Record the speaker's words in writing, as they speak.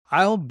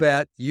I'll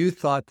bet you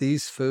thought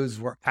these foods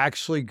were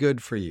actually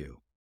good for you.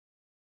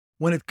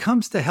 When it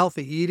comes to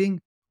healthy eating,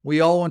 we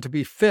all want to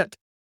be fit,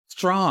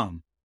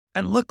 strong,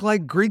 and look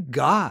like Greek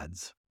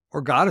gods,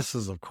 or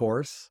goddesses, of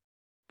course.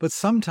 But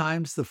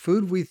sometimes the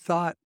food we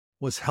thought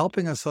was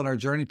helping us on our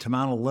journey to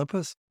Mount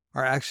Olympus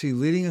are actually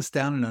leading us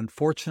down an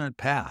unfortunate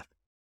path.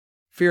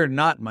 Fear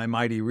not, my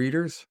mighty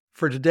readers,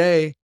 for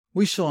today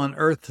we shall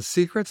unearth the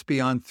secrets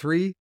beyond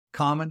 3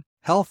 common,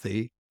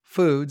 healthy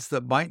foods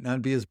that might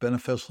not be as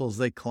beneficial as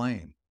they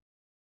claim.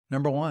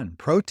 Number 1,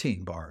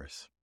 protein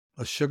bars.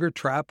 A sugar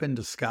trap in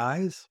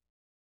disguise?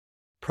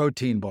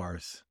 Protein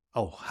bars.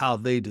 Oh, how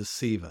they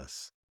deceive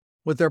us.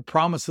 With their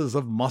promises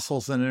of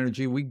muscles and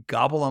energy, we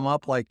gobble them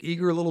up like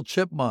eager little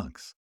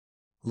chipmunks.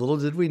 Little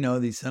did we know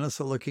these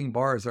innocent-looking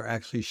bars are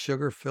actually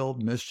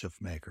sugar-filled mischief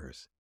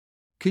makers.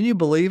 Can you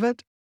believe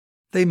it?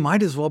 They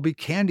might as well be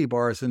candy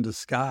bars in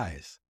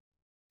disguise.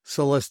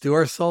 So let's do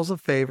ourselves a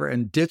favor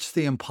and ditch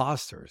the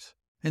imposters.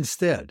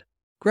 Instead,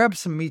 grab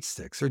some meat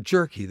sticks or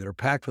jerky that are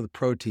packed with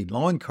protein,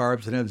 low in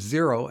carbs, and have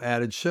 0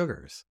 added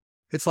sugars.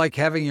 It's like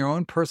having your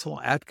own personal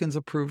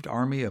Atkins-approved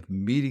army of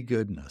meaty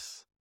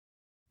goodness.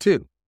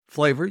 2,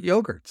 flavored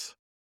yogurts.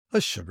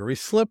 A sugary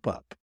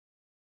slip-up.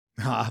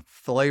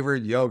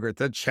 Flavored yogurt,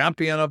 the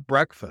champion of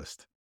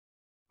breakfast.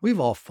 We've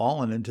all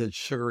fallen into its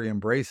sugary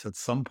embrace at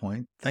some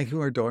point, thinking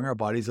we're doing our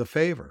bodies a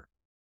favor.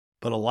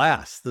 But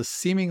alas, the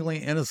seemingly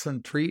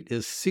innocent treat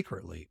is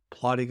secretly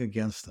plotting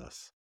against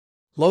us.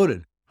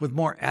 Loaded with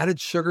more added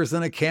sugars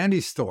than a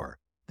candy store,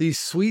 these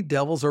sweet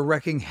devils are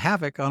wreaking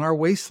havoc on our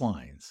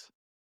waistlines.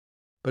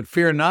 But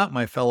fear not,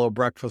 my fellow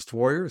breakfast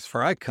warriors,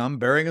 for I come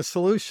bearing a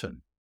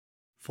solution.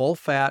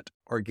 Full-fat,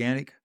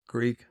 organic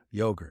Greek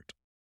yogurt.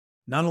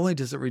 Not only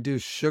does it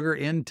reduce sugar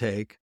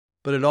intake,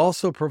 but it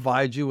also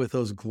provides you with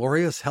those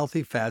glorious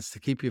healthy fats to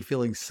keep you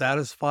feeling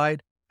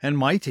satisfied and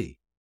mighty.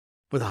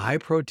 With a high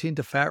protein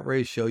to fat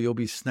ratio, you'll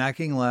be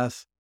snacking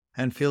less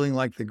and feeling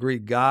like the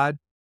Greek god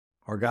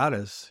or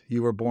goddess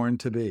you were born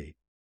to be.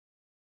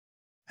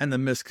 And the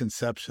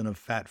misconception of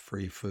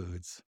fat-free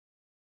foods.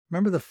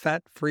 Remember the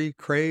fat-free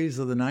craze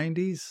of the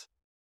 90s?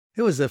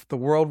 It was as if the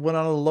world went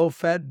on a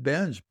low-fat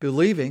binge,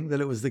 believing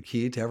that it was the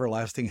key to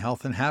everlasting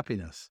health and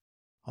happiness.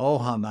 Oh,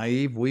 how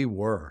naive we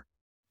were.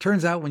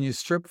 Turns out when you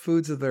strip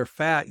foods of their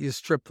fat, you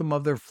strip them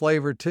of their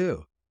flavor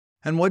too.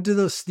 And what do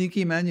those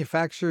sneaky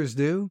manufacturers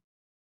do?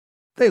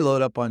 They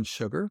load up on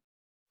sugar,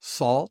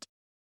 salt,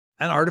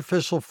 and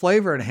artificial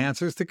flavor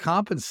enhancers to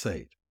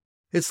compensate.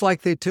 It's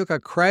like they took a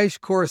crash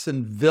course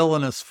in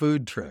villainous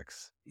food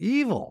tricks.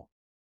 Evil.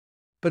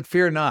 But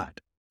fear not,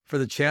 for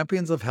the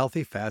champions of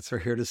healthy fats are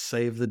here to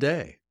save the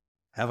day.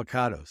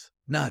 Avocados,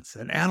 nuts,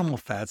 and animal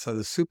fats are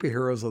the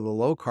superheroes of the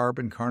low-carb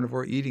and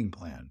carnivore eating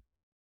plan,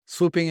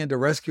 swooping in to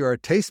rescue our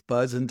taste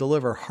buds and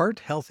deliver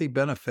heart-healthy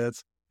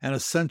benefits and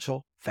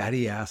essential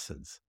fatty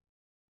acids.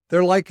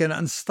 They're like an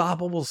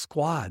unstoppable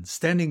squad,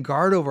 standing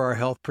guard over our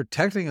health,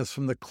 protecting us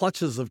from the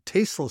clutches of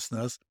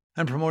tastelessness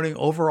and promoting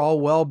overall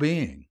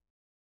well-being.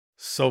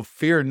 So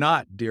fear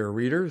not, dear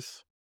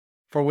readers,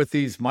 for with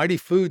these mighty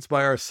foods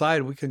by our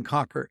side, we can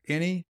conquer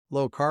any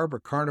low-carb or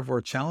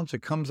carnivore challenge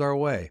that comes our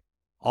way,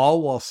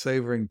 all while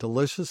savoring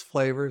delicious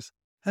flavors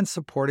and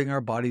supporting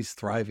our body's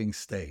thriving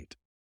state.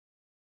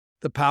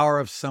 The power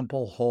of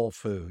simple, whole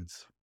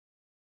foods.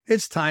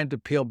 It's time to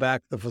peel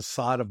back the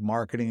facade of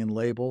marketing and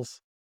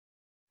labels.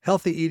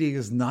 Healthy eating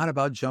is not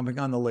about jumping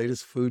on the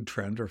latest food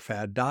trend or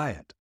fad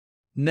diet.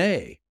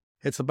 Nay,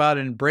 it's about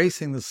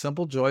embracing the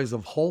simple joys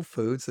of whole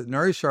foods that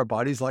nourish our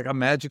bodies like a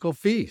magical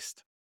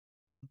feast.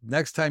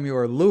 Next time you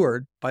are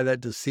lured by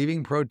that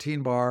deceiving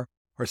protein bar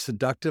or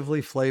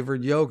seductively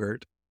flavored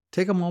yogurt,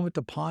 take a moment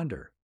to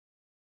ponder.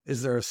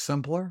 Is there a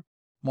simpler,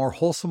 more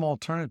wholesome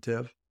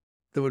alternative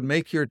that would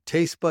make your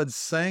taste buds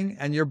sing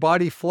and your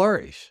body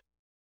flourish?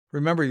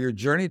 Remember, your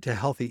journey to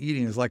healthy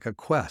eating is like a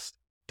quest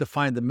to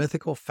find the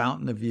mythical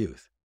fountain of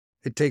youth.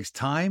 It takes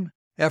time,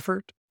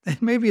 effort, and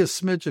maybe a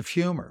smidge of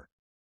humor.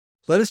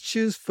 Let us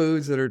choose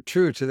foods that are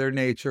true to their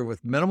nature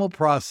with minimal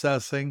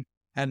processing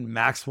and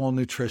maximal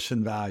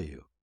nutrition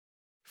value.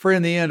 For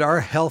in the end,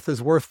 our health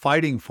is worth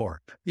fighting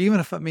for, even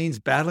if it means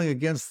battling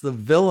against the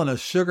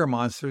villainous sugar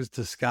monsters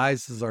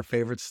disguised as our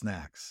favorite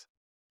snacks.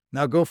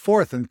 Now go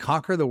forth and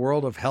conquer the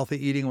world of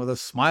healthy eating with a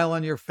smile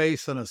on your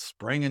face and a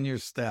spring in your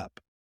step.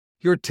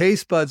 Your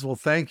taste buds will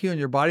thank you and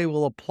your body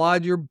will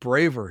applaud your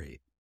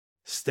bravery.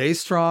 Stay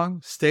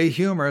strong, stay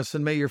humorous,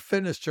 and may your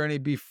fitness journey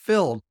be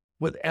filled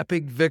with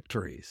epic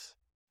victories.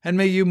 And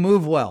may you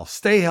move well,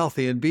 stay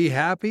healthy, and be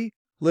happy.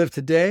 Live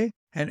today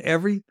and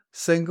every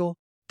single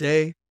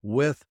day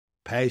with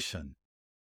passion.